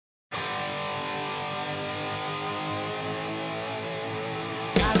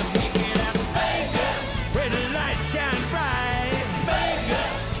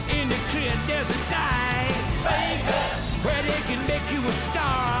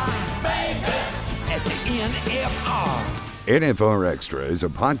subscribe to NFR. NFR Extra is a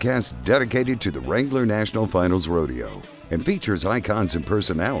podcast dedicated to the Wrangler National Finals Rodeo and features icons and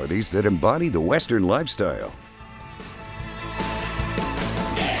personalities that embody the Western lifestyle.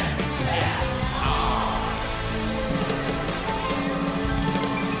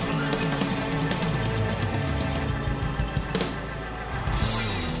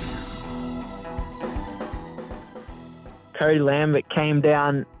 Cody Lambert came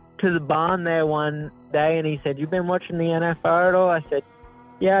down to the barn there one day and he said, "You've been watching the NFR at all?" I said,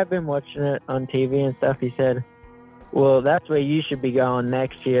 "Yeah, I've been watching it on TV and stuff." He said, "Well, that's where you should be going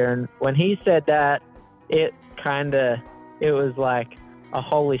next year." And when he said that, it was like a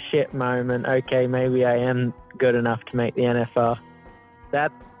holy shit moment. Okay, maybe I am good enough to make the NFR.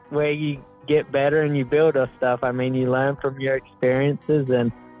 That's where you get better and you build up stuff. I mean, you learn from your experiences,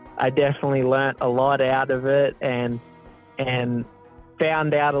 and I definitely learned a lot out of it and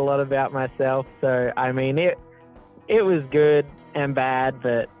found out a lot about myself. So, I mean, it was good and bad,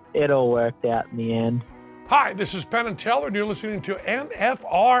 but it all worked out in the end. Hi, this is Penn and Teller, and you're listening to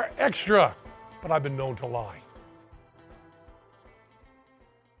NFR Extra, but I've been known to lie.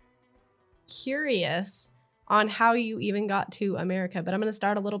 Curious on how you even got to America, but I'm going to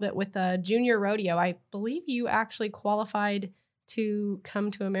start a little bit with junior rodeo. I believe you actually qualified to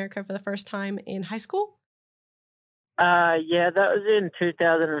come to America for the first time in high school? Yeah, that was in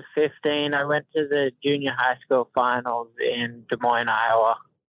 2015. I went to the junior high school finals in Des Moines, Iowa.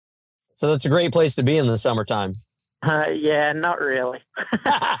 So that's a great place to be in the summertime. Yeah, not really.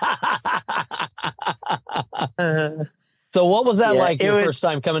 So what was that like your first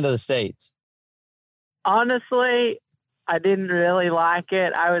time coming to the States? Honestly, I didn't really like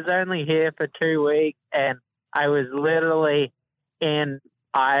it. I was only here for 2 weeks, and I was literally in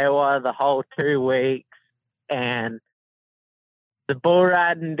Iowa the whole 2 weeks, and the bull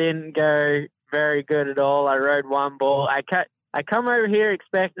riding didn't go very good at all. I rode one bull. I come over here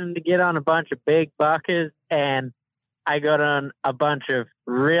expecting to get on a bunch of big buckers, and I got on a bunch of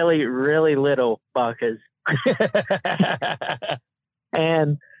really, really little buckers.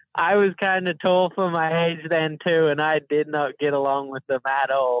 And I was kind of tall for my age then too, and I did not get along with them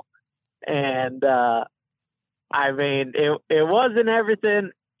at all. And I mean, it wasn't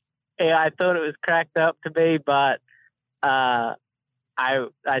everything I thought it was cracked up to be, but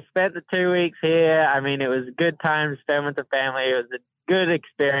I spent the 2 weeks here. I mean, it was a good time to spend with the family. It was a good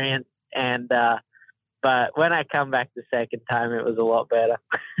experience, and but when I come back the second time, it was a lot better.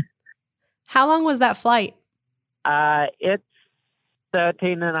 How long was that flight? It's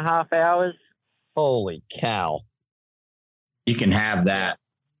 13 and a half hours. Holy cow. You can have that.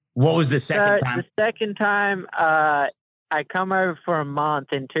 What was the second time? The second time, I come over for a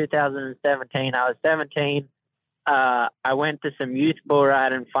month in 2017. I was 17. I went to some youth bull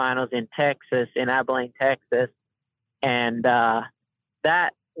riding finals in Texas, in Abilene, Texas. And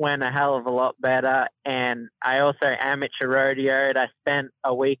that went a hell of a lot better. And I also amateur rodeoed. I spent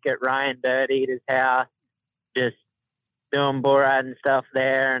a week at Ryan Dirteater's house, just doing bull riding stuff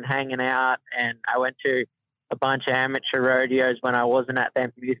there and hanging out. And I went to a bunch of amateur rodeos when I wasn't at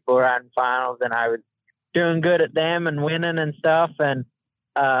them youth bull riding finals, and I was doing good at them and winning and stuff. And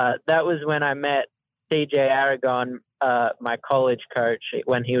that was when I met CJ Aragon, my college coach,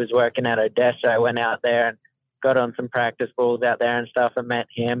 when he was working at Odessa. I went out there and got on some practice bulls out there and stuff and met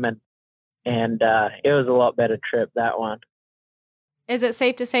him, and it was a lot better trip, that one. Is it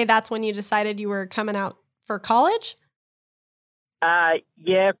safe to say that's when you decided you were coming out for college?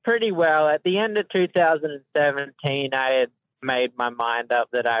 Yeah, pretty well. At the end of 2017, I had made my mind up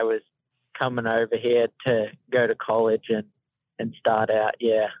that I was coming over here to go to college and start out,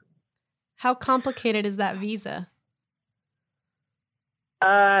 yeah. How complicated is that visa?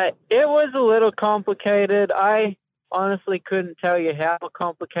 It was a little complicated. I honestly couldn't tell you how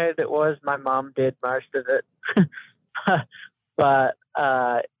complicated it was. My mom did most of it. But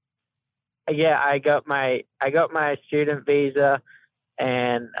yeah, I got my student visa,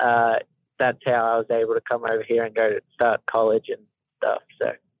 and that's how I was able to come over here and go to start college and stuff.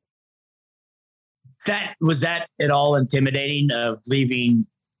 So was that at all intimidating, of leaving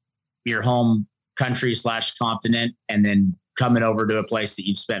your home country / continent and then coming over to a place that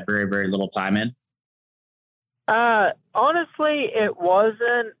you've spent very, very little time in? Honestly, it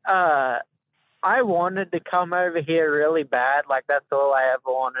wasn't. I wanted to come over here really bad. Like, that's all I ever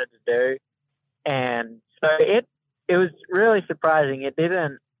wanted to do. And so it was really surprising. It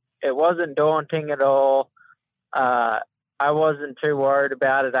wasn't daunting at all. I wasn't too worried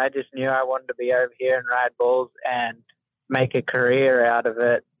about it. I just knew I wanted to be over here and ride bulls and make a career out of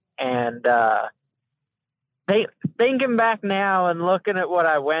it. And thinking back now and looking at what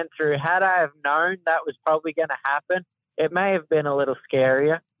I went through, had I have known that was probably going to happen, it may have been a little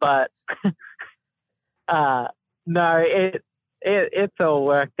scarier, but no, it's all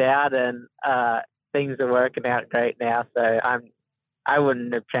worked out, and things are working out great now. So I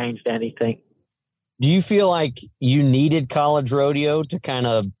wouldn't have changed anything. Do you feel like you needed college rodeo to kind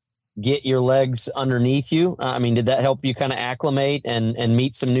of get your legs underneath you? I mean, did that help you kind of acclimate and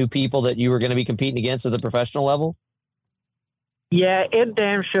meet some new people that you were going to be competing against at the professional level? Yeah, it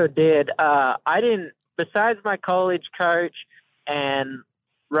damn sure did. I didn't, besides my college coach and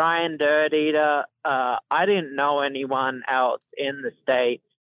Ryan Dirt Eater, I didn't know anyone else in the States.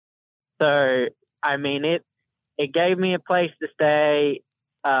 So, I mean, it gave me a place to stay.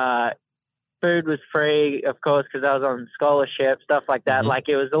 Food was free, of course, because I was on scholarship, stuff like that. Mm-hmm. Like,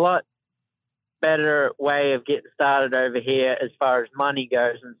 it was a lot better way of getting started over here as far as money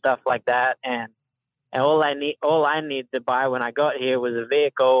goes and stuff like that. And all I needed to buy when I got here was a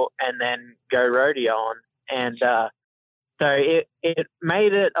vehicle and then go rodeoing. And so it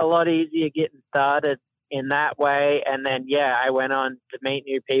made it a lot easier getting started in that way. And then, yeah, I went on to meet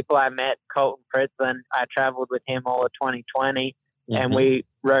new people. I met Colton Fritzland. I traveled with him all of 2020, and we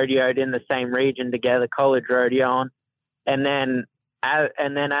rodeoed in the same region together, college rodeoing. And then as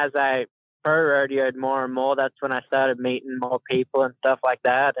I pro-rodeoed more and more, that's when I started meeting more people and stuff like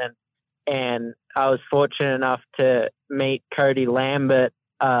that. And I was fortunate enough to meet Cody Lambert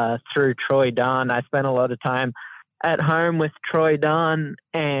through Troy Dunn. I spent a lot of time at home with Troy Dunn,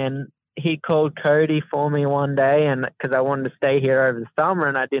 and he called Cody for me one day, and because I wanted to stay here over the summer,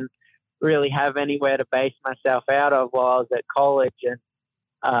 and I didn't really have anywhere to base myself out of while I was at college, and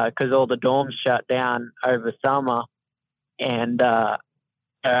because all the dorms shut down over summer. And so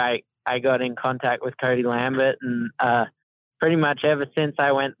I got in contact with Cody Lambert, and pretty much ever since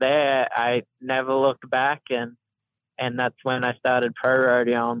I went there, I never looked back, and that's when I started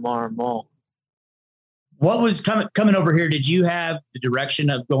pro-rodeoing more and more. What was coming over here? Did you have the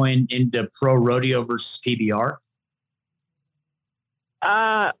direction of going into pro rodeo versus PBR?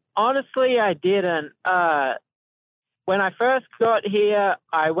 Honestly, I didn't. When I first got here,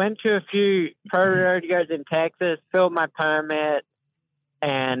 I went to a few pro rodeos in Texas, filled my permit,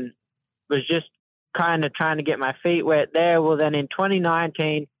 and was just kind of trying to get my feet wet there. Well, then in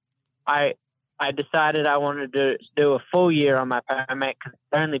 2019, I decided I wanted to do a full year on my permit because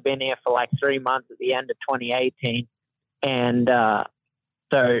I'd only been here for like 3 months at the end of 2018. And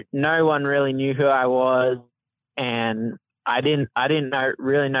so no one really knew who I was, and I didn't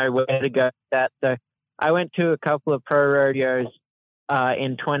really know where to go with that. So I went to a couple of pro rodeos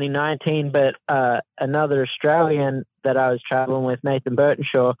in 2019, but another Australian that I was traveling with, Nathan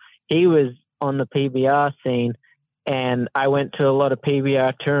Burtonshaw, he was on the PBR scene. And I went to a lot of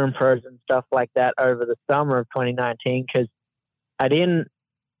PBR touring pros and stuff like that over the summer of 2019 because I didn't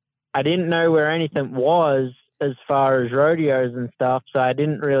know where anything was as far as rodeos and stuff. So I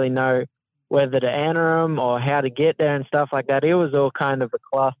didn't really know whether to enter them or how to get there and stuff like that. It was all kind of a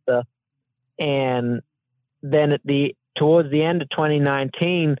cluster. And then towards the end of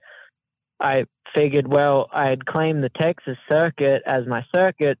 2019, I figured, well, I had claimed the Texas circuit as my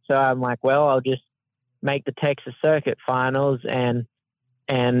circuit. So I'm like, well, I'll just make the Texas circuit finals, and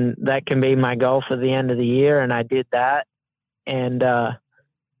that can be my goal for the end of the year. And I did that. And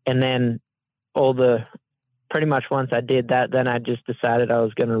then pretty much once I did that, then I just decided I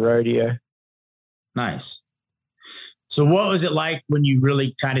was going to rodeo. Nice. So what was it like when you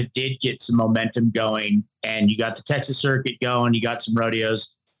really kind of did get some momentum going and you got the Texas circuit going, you got some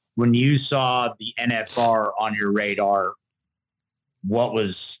rodeos? When you saw the NFR on your radar, what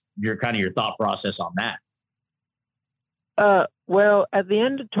was your thought process on that? Well, at the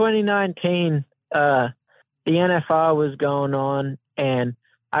end of 2019, the NFR was going on, and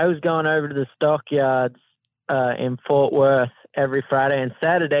I was going over to the stockyards in Fort Worth every Friday and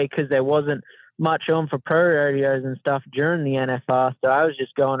Saturday because there wasn't much on for pro rodeos and stuff during the NFR. So I was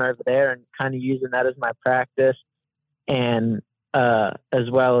just going over there and kind of using that as my practice, and as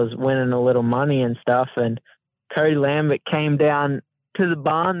well as winning a little money and stuff. And Cody Lambert came down to the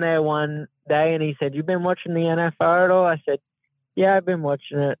barn there one day, and he said, "You've been watching the NFR at all?" I said, "Yeah, I've been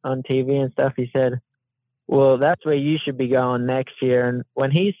watching it on TV and stuff." He said, "Well, that's where you should be going next year." And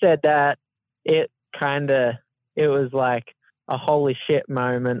when he said that, it was like a holy shit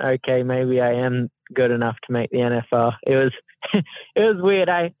moment. Okay, maybe I am good enough to make the NFR. It was it was weird.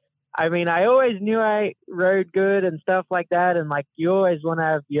 I mean, I always knew I rode good and stuff like that, and like you always want to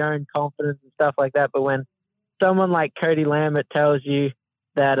have your own confidence and stuff like that, but when someone like Cody Lambert tells you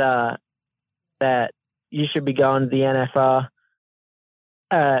that that you should be going to the NFR,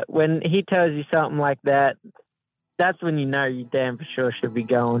 when he tells you something like that, that's when you know you damn for sure should be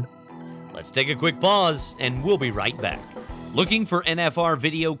going. Let's take a quick pause, and we'll be right back. Looking for NFR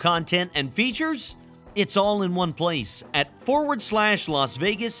video content and features? It's all in one place at /Las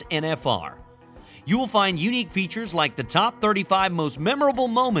Vegas NFR. You will find unique features like the top 35 most memorable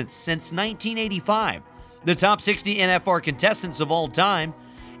moments since 1985, the top 60 NFR contestants of all time,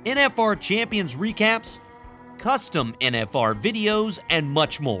 NFR champions recaps, custom NFR videos, and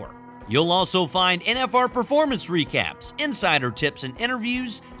much more. You'll also find NFR performance recaps, insider tips, and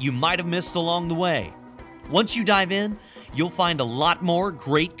interviews you might have missed along the way. Once you dive in, you'll find a lot more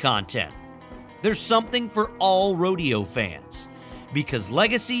great content. There's something for all rodeo fans, because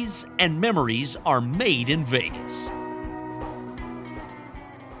legacies and memories are made in Vegas.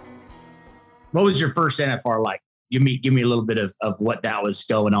 What was your first NFR like? Give me a little bit of what that was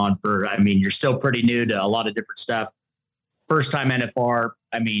going on for. I mean, you're still pretty new to a lot of different stuff. First time NFR,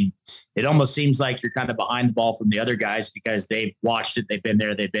 I mean, it almost seems like you're kind of behind the ball from the other guys because they've watched it, they've been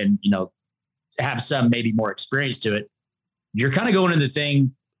there, they've been, have some maybe more experience to it. You're kind of going into the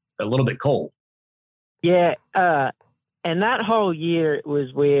thing a little bit cold. Yeah, and that whole year it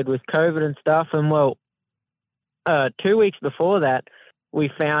was weird with COVID and stuff. And 2 weeks before that, we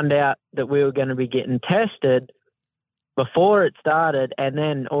found out that we were going to be getting tested before it started, and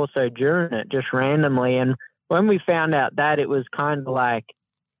then also during it, just randomly. And when we found out that, it was kind of like,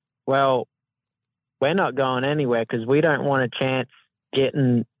 well, we're not going anywhere because we don't want a chance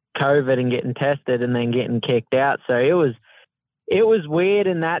getting COVID and getting tested and then getting kicked out. So it was weird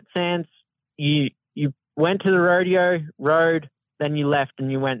in that sense. You went to the rodeo, rode, then you left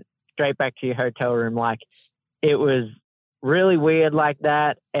and you went straight back to your hotel room. Like, it was really weird like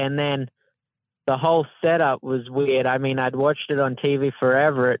that. And then the whole setup was weird. I mean, I'd watched it on TV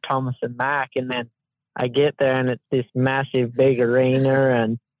forever at Thomas and Mack, and then I get there and it's this massive big arena,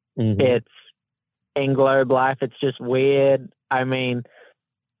 and it's in Globe Life. It's just weird. I mean,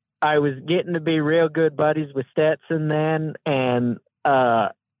 I was getting to be real good buddies with Stetson then, and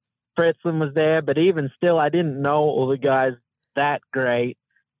Fritzland was there, but even still, I didn't know all the guys that great,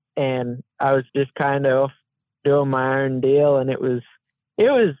 and I was just kind of doing my own deal, and it was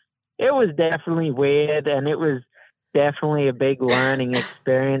definitely weird, and it was definitely a big learning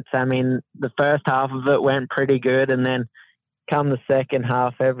experience. I mean, the first half of it went pretty good, and then come the second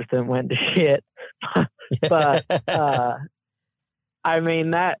half, everything went to shit. But I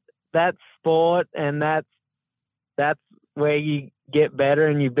mean, that's sport, and that's where you get better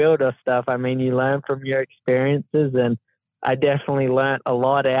and you build up stuff. I mean, you learn from your experiences, and I definitely learned a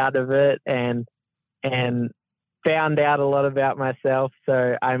lot out of it, and found out a lot about myself.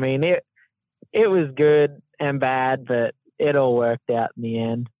 So, I mean, it was good and bad, but it all worked out in the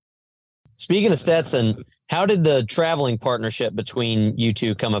end. Speaking of Stetson, how did the traveling partnership between you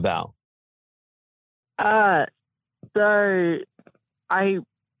two come about? So I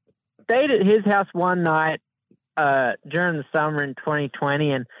stayed at his house one night during the summer in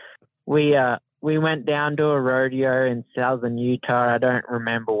 2020, and we went down to a rodeo in southern Utah. I don't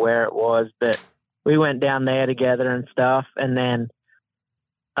remember where it was, but we went down there together and stuff. And then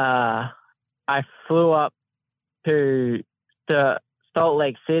I flew up to Salt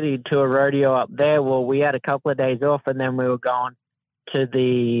Lake City to a rodeo up there. Well, we had a couple of days off, and then we were going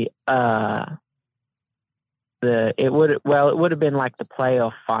to it would have been like the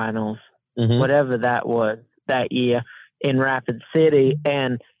playoff finals, whatever that was that year in Rapid City.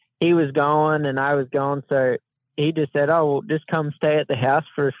 And he was going and I was going. So he just said, "Oh, well, just come stay at the house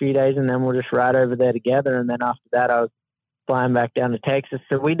for a few days and then we'll just ride over there together." And then after that, I was flying back down to Texas.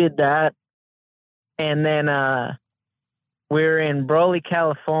 So we did that. And then we were in Broly,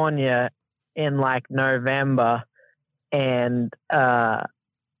 California in like November. And I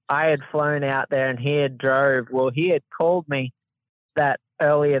had flown out there and he had drove. Well, he had called me that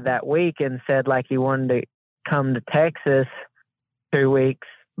earlier that week and said like he wanted to come to Texas 2 weeks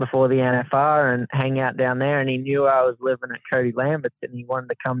before the NFR and hang out down there. And he knew I was living at Cody Lambert's and he wanted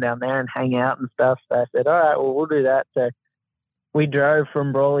to come down there and hang out and stuff. So I said, all right, well, we'll do that. So we drove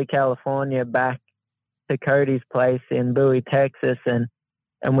from Broly, California back to Cody's place in Bowie, Texas. And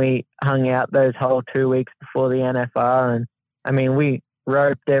we hung out those whole 2 weeks before the NFR. And I mean, we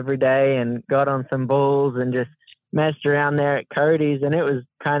roped every day and got on some bulls and just messed around there at Cody's, and it was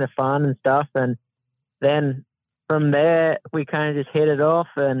kind of fun and stuff. And then from there, we kind of just hit it off.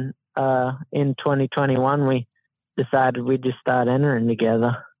 And in 2021, we decided we'd just start entering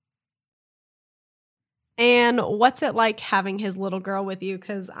together. And what's it like having his little girl with you?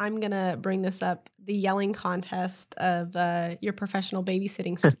 Because I'm going to bring this up. The yelling contest of your professional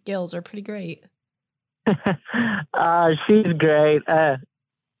babysitting skills are pretty great. She's great.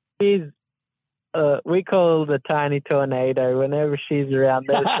 She's we call her the tiny tornado. Whenever she's around,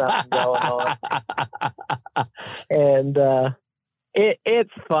 there's something going on. And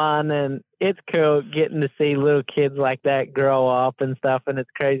it's fun and it's cool getting to see little kids like that grow up and stuff. And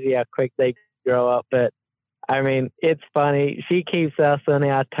it's crazy how quick they grow up. But I mean, it's funny. She keeps us on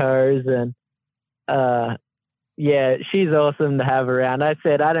our toes, and yeah, she's awesome to have around. I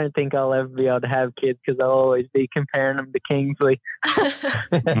said I don't think I'll ever be able to have kids because I'll always be comparing them to Kingsley.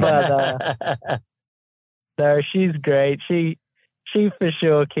 But so she's great. She for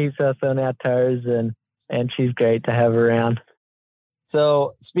sure keeps us on our toes, and she's great to have around.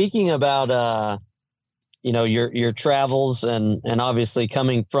 So speaking about your travels and obviously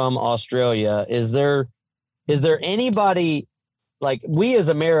coming from Australia, is there anybody, like, we as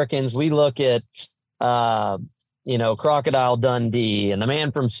Americans, we look at Crocodile Dundee and the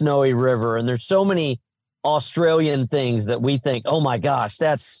Man from Snowy River, and there's so many Australian things that we think, oh my gosh,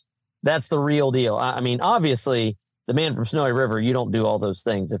 that's the real deal. I mean, obviously the Man from Snowy River, you don't do all those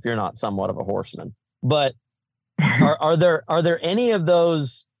things if you're not somewhat of a horseman, but are there any of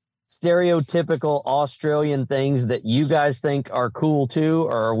those stereotypical Australian things that you guys think are cool too,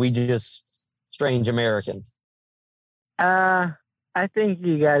 or are we just strange Americans? I think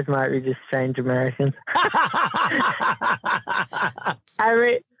you guys might be just strange Americans. I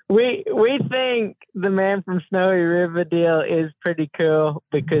mean, we think the Man from Snowy River deal is pretty cool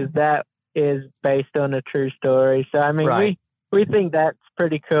because that is based on a true story. So I mean, right. we think that's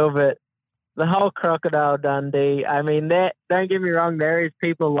pretty cool, but the whole Crocodile Dundee, I mean, that, don't get me wrong, there is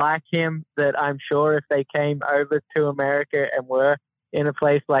people like him that I'm sure if they came over to America and were in a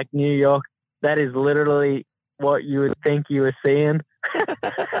place like New York, that is literally what you would think you were seeing.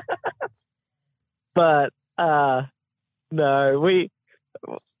 But no, we're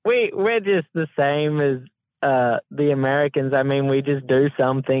just the same as the Americans. I mean, we just do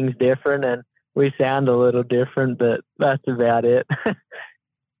some things different and we sound a little different, but that's about it.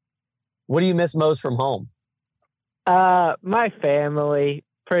 What do you miss most from home? My family,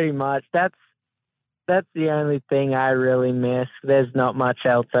 pretty much. That's the only thing I really miss. There's not much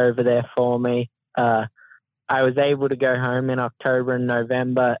else over there for me. I was able to go home in October and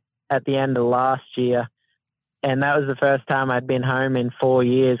November at the end of last year, and that was the first time I'd been home in 4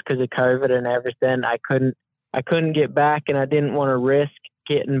 years because of COVID and everything. I couldn't get back, and I didn't want to risk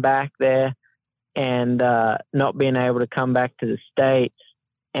getting back there and not being able to come back to the States.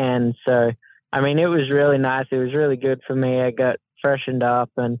 And so, I mean, it was really nice. It was really good for me. I got freshened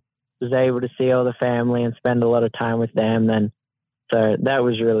up and was able to see all the family and spend a lot of time with them. And so that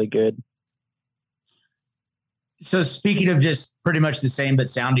was really good. So speaking of just pretty much the same but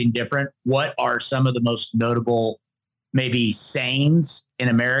sounding different, what are some of the most notable maybe sayings in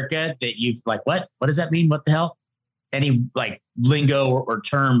America that you've like, what does that mean? What the hell? Any like lingo or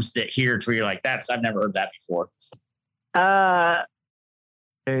terms that here to where you're like, I've never heard that before.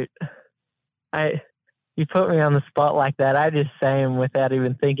 You put me on the spot like that. I just say them without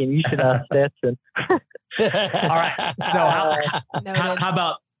even thinking. You should ask Stetson. All right. So how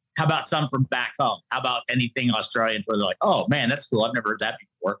about some from back home? How about anything Australian where they're like, oh man, that's cool. I've never heard that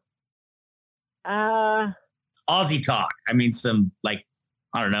before. Aussie talk. I mean, some like,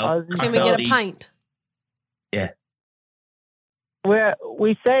 I don't know. Can we get a pint? Yeah.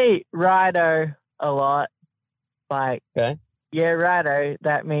 We say righto a lot. Like, okay. Yeah, righto.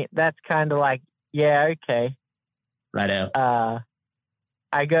 That's kind of like, yeah, okay. Righto.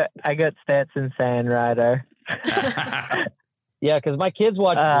 I got Stetson saying righto. Yeah, because my kids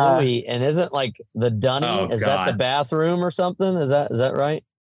watch Bluey, and isn't like the dunny? Is that the bathroom or something? Is that right?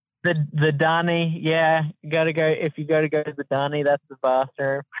 The dunny, yeah. If you gotta go to the dunny, that's the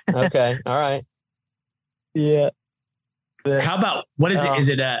bathroom. Okay, all right. Yeah. But, how about what is it? Is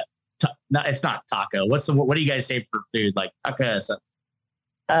it no, it's not taco. What do you guys say for food? Like taco?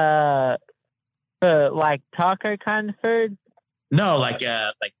 Like taco kind of food? No, like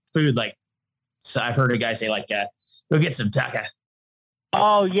food. Like, so I've heard a guy say like, go get some taco.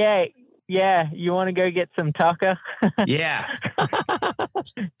 Oh yeah. You want to go get some taco? Yeah.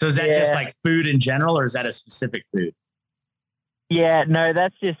 So is that just like food in general, or is that a specific food? Yeah, no,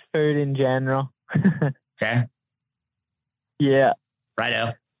 that's just food in general. Okay. Yeah.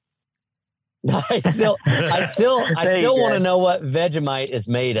 Righto. I still want to know what Vegemite is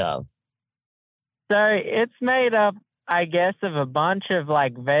made of. So it's made up, I guess, of a bunch of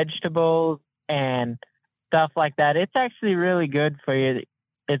like vegetables and stuff like that. It's actually really good for you.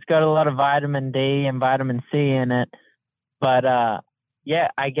 It's got a lot of vitamin D and vitamin C in it. But yeah,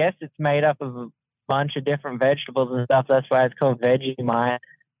 I guess it's made up of a bunch of different vegetables and stuff. That's why it's called Vegemite.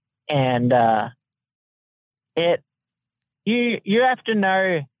 And you have to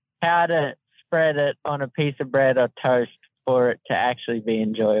know how to spread it on a piece of bread or toast for it to actually be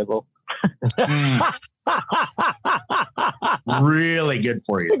enjoyable. Really good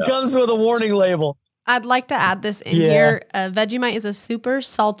for you. It comes with a warning label. I'd like to add this in here. Vegemite is a super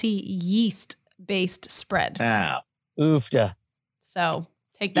salty yeast-based spread. Oofda. So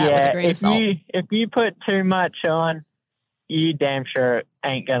take that with a grain of salt. If you put too much on, you damn sure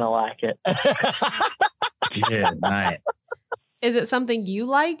ain't going to like it. Good night. Is it something you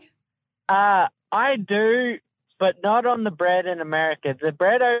like? I do, but not on the bread in America. The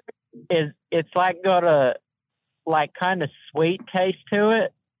bread it's like got a like kind of sweet taste to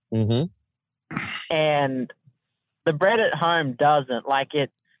it. Mm-hmm. And the bread at home doesn't. Like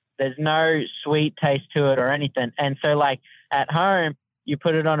there's no sweet taste to it or anything. And so like at home, you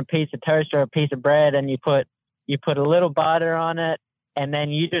put it on a piece of toast or a piece of bread and you put a little butter on it, and then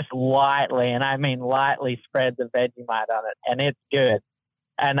you just lightly, and I mean lightly, spread the Vegemite on it, and it's good.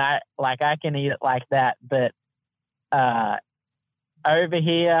 And I can eat it like that, but over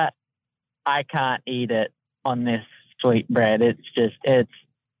here, I can't eat it on this sweet bread. It's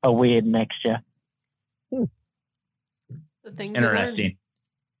a weird mixture. The things interesting.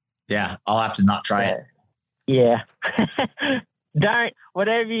 Yeah, I'll have to not try it. Yeah.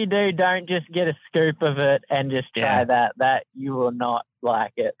 Whatever you do, don't just get a scoop of it and just try that. That you will not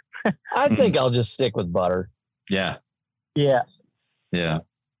like it. I think I'll just stick with butter. Yeah. Yeah. Yeah.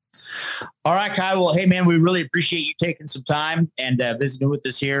 All right, Ky. Well, hey, man, we really appreciate you taking some time and visiting with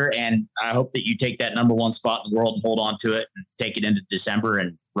us here. And I hope that you take that #1 spot in the world and hold on to it and take it into December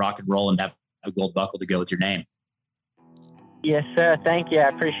and rock and roll and have a gold buckle to go with your name. Yes, sir. Thank you. I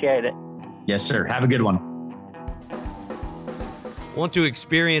appreciate it. Yes, sir. Have a good one. Want to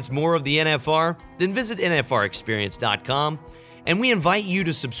experience more of the NFR? Then visit nfrexperience.com, and we invite you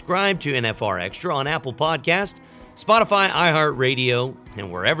to subscribe to NFR Extra on Apple Podcast, Spotify, iHeartRadio, and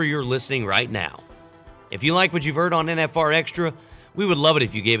wherever you're listening right now. If you like what you've heard on NFR Extra, we would love it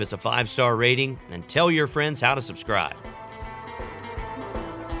if you gave us a 5-star rating and tell your friends how to subscribe.